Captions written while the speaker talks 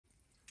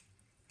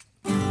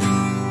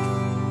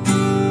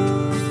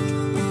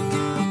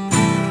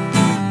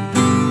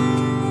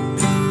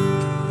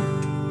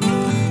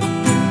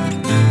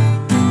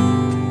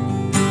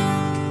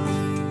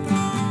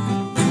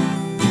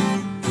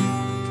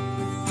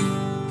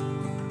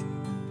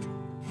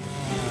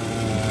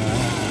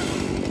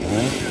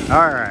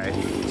All right,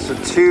 so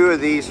 2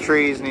 of these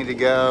trees need to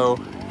go.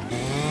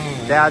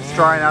 Dad's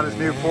trying out his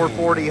new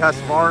 440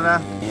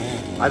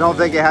 Husqvarna. I don't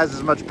think it has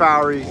as much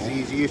power as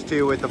he's used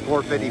to with the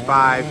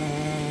 455.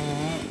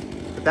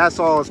 But that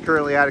saw is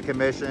currently out of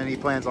commission and he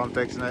plans on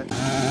fixing it.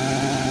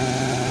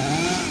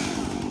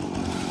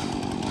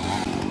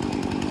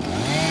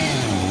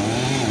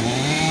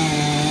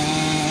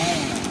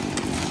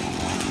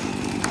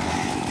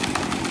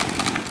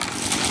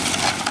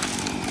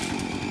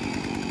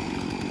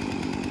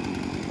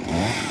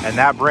 And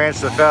that branch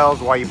that fell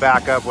is why you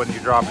back up when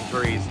you're dropping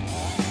trees.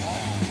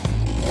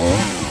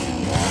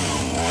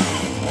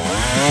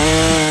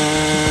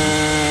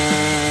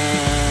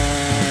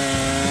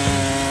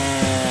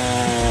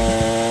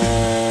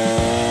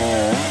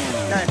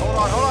 Okay, hold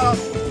on.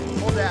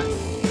 Hold that.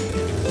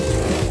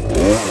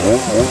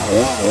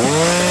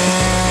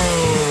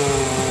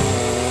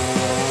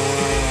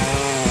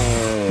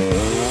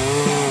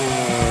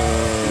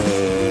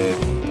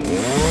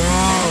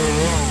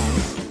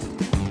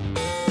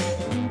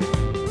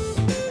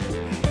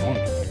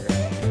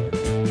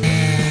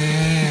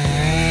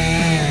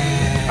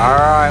 All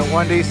right,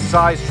 1 decent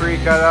sized tree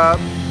cut up,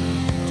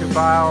 2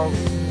 files.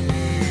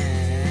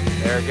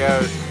 There it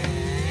goes.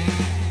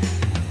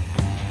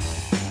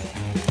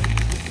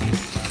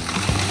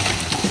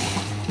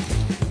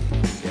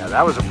 Yeah,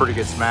 that was a pretty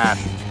good smash.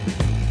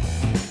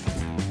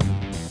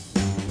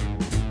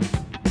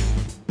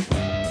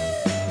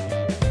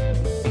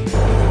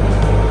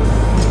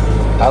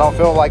 I don't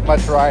feel like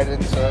much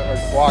riding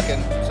or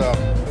walking, so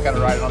I'm kind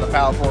of riding on the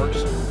pallet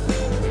forks.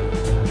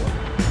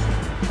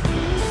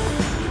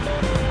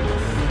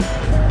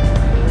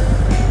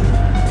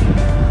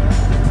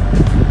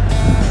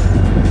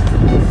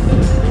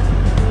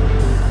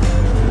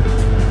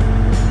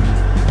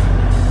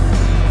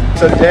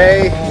 So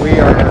today we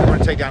are going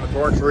to take down the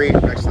thorn tree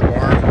next to the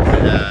barn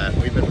that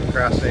we've been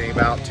procrastinating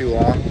about too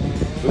long.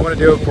 We want to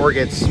do it before it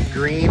gets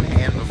green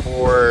and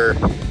before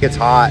it gets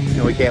hot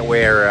and we can't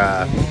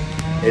wear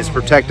it's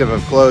protective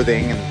of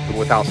clothing and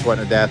without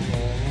sweating to death.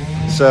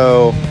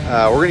 So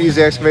we're going to use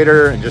the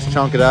excavator and just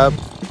chunk it up.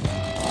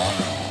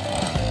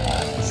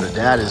 So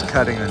Dad is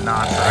cutting the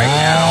notch right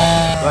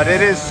now, but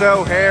it is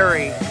so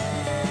hairy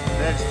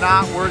that it's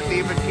not worth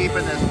even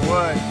keeping this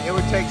wood. It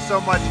would take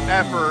so much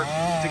effort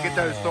to get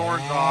those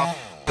thorns off.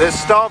 This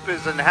stump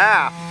is in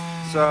half,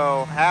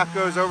 so half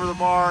goes over the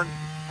barn,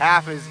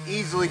 half is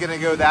easily going to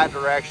go that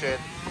direction.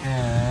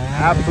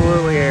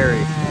 Absolutely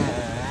hairy.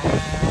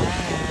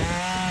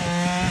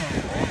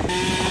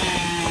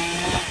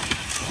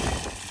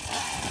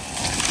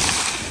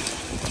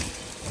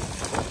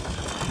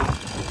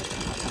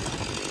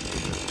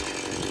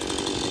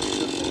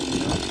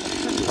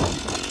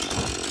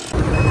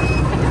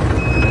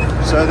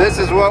 So this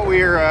is what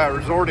we're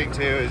resorting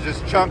to, is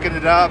just chunking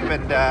it up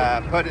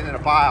and putting it in a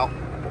pile.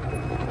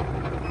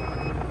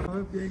 I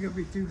hope you ain't gonna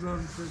be too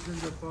long for it to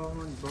end up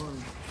falling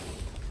barn.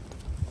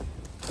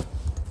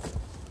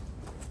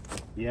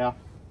 Yeah.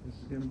 This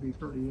is gonna be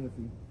pretty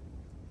iffy.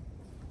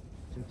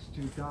 If it's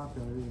too top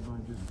heavy, it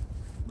might just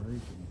break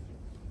and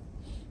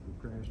go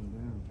crashing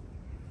down.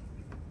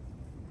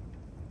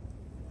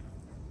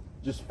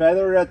 Just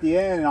feather it at the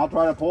end and I'll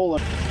try to pull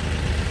it.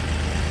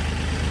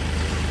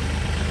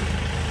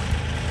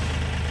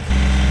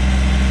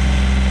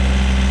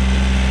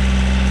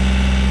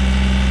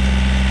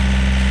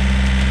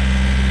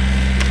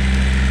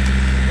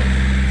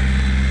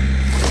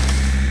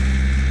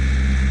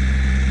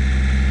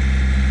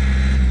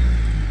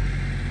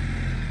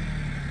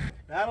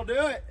 That'll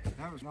do it.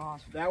 That was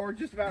awesome. That worked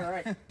just about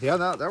right. Yeah,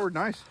 that worked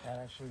nice. That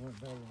actually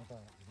went better than I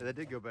thought. Yeah, that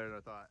did go better than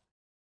I thought.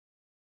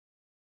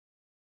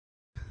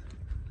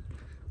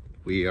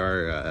 We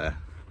are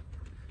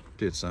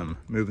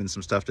moving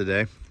some stuff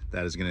today.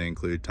 That is going to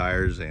include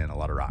tires and a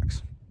lot of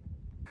rocks.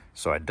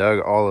 So I dug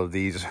all of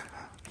these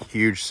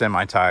huge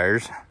semi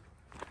tires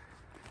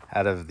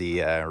out of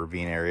the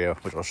ravine area,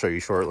 which I'll show you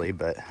shortly,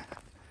 but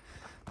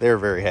they're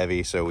very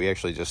heavy. So we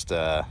actually just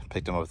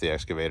picked them up with the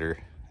excavator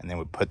and then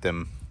we put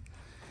them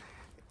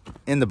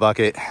in the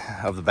bucket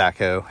of the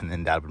backhoe, and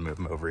then Dad would move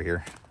them over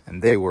here.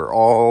 And they were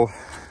all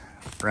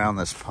around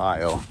this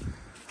pile,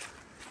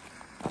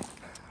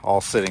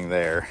 all sitting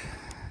there.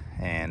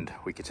 And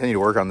we continue to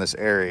work on this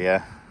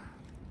area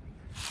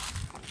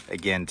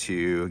again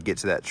to get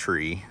to that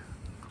tree,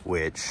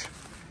 which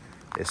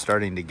is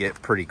starting to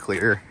get pretty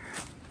clear.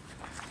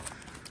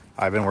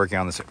 I've been working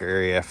on this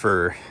area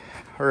for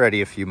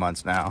already a few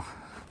months now,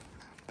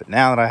 but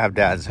now that I have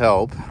Dad's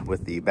help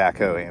with the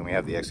backhoe and we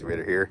have the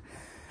excavator here,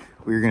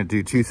 we're going to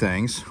do 2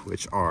 things,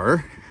 which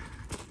are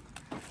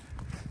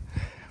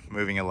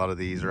moving a lot of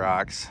these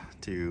rocks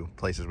to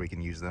places we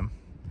can use them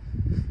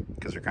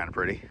because they're kind of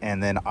pretty.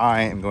 And then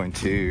I am going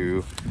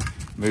to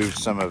move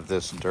some of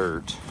this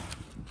dirt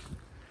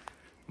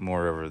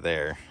more over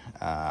there.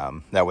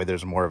 That way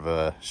there's more of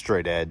a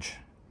straight edge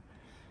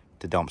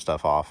to dump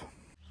stuff off.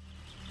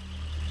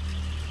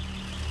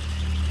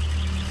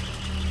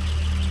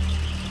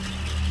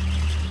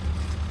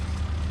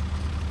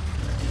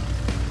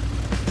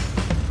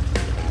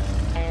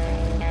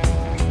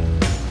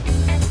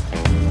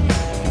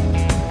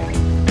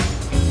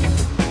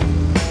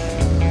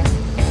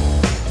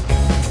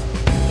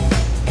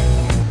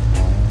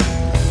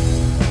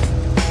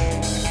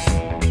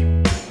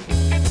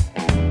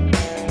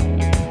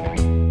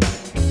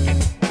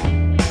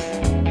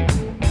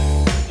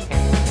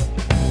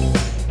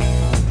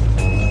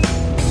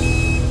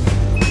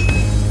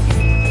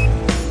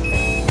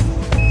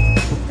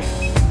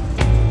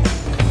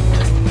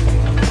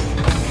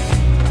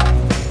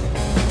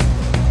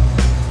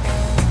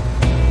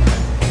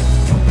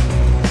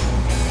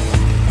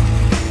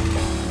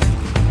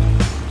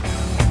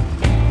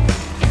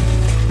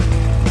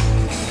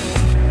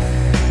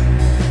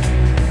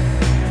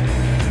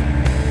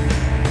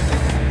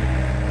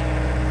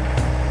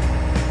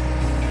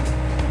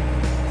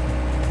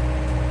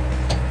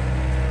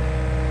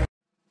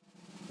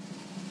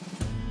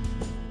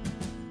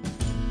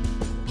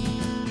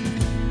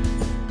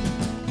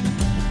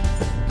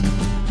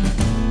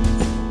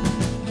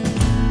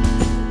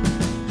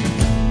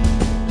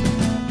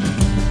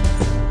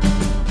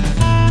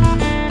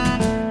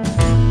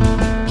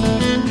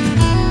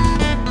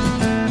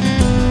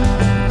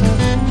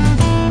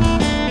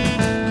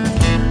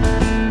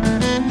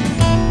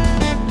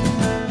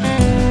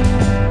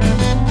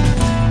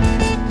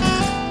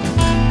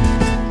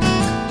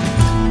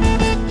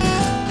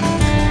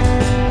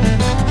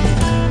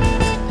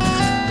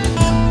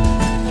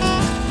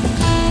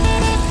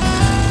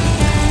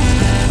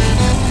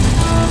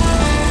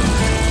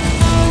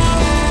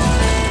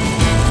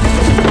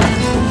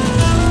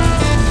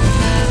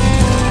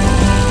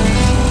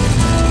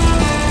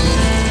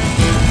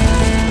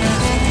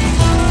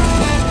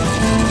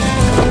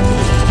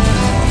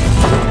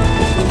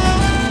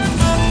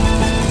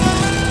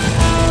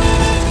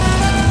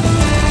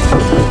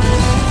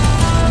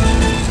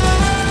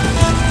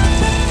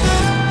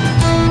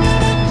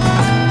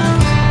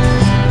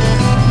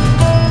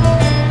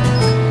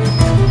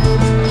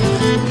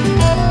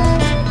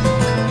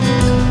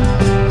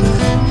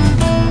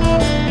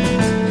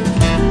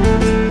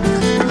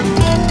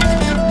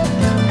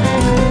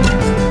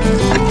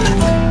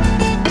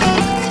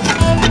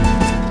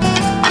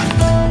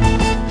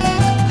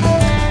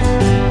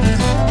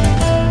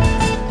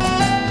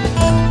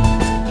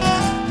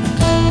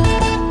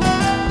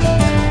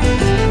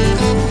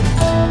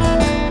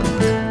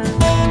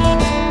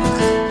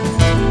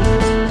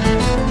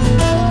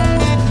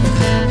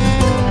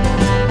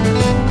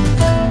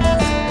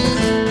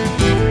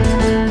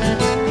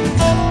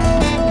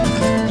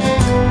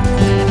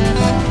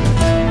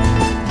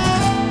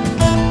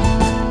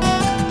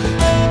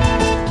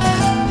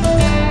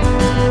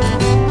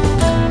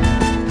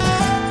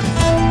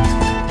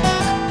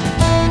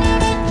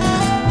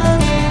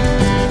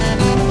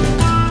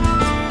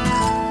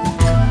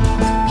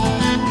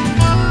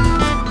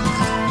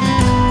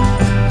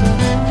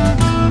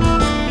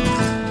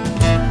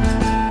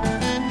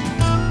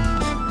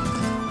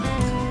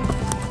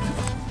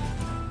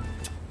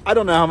 I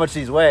don't know how much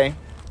these weigh,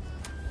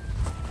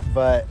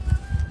 but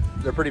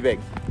they're pretty big,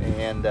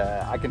 and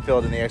I can feel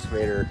it in the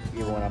excavator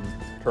even when I'm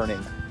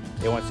turning.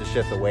 It wants to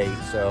shift the weight,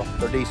 so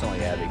they're decently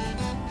heavy.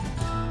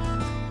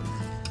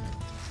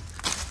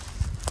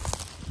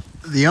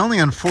 The only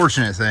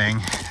unfortunate thing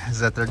is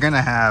that they're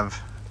gonna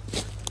have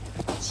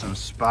some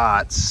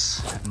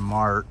spots and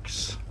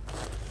marks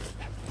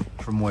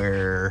from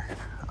where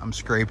I'm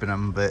scraping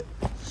them, but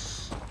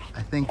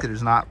I think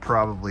there's not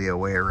probably a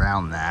way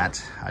around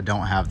that. I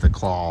don't have the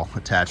claw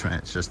attachment,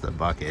 it's just the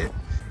bucket.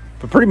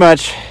 But pretty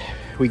much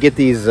we get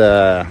these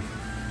rocks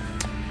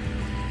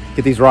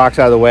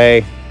out of the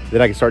way,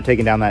 then I can start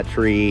taking down that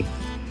tree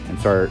and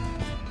start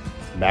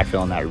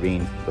backfilling that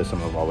ravine with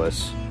some of all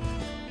this.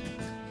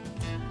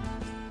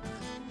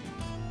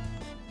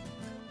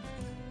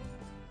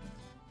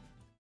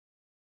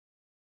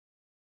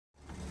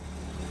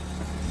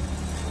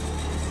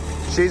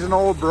 She's an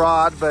old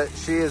broad, but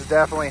she is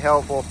definitely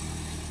helpful.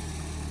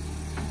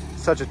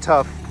 Such a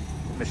tough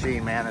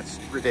machine, man. It's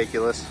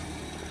ridiculous.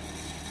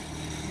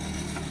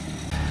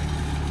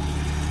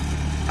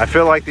 I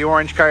feel like the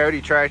Orange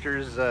Coyote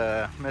tractor's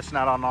missing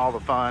out on all the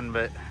fun,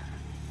 but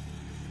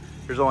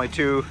there's only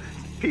 2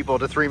 people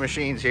to 3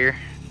 machines here.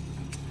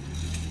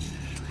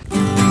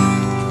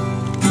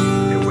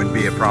 It wouldn't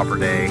be a proper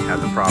day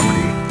at the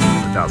property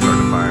without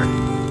starting a fire.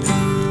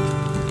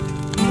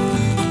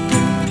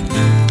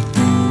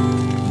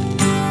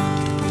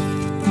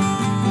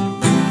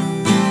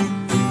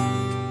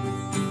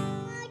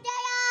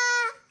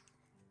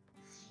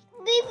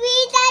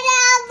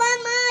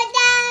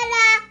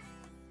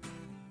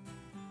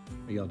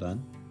 Are y'all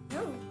done?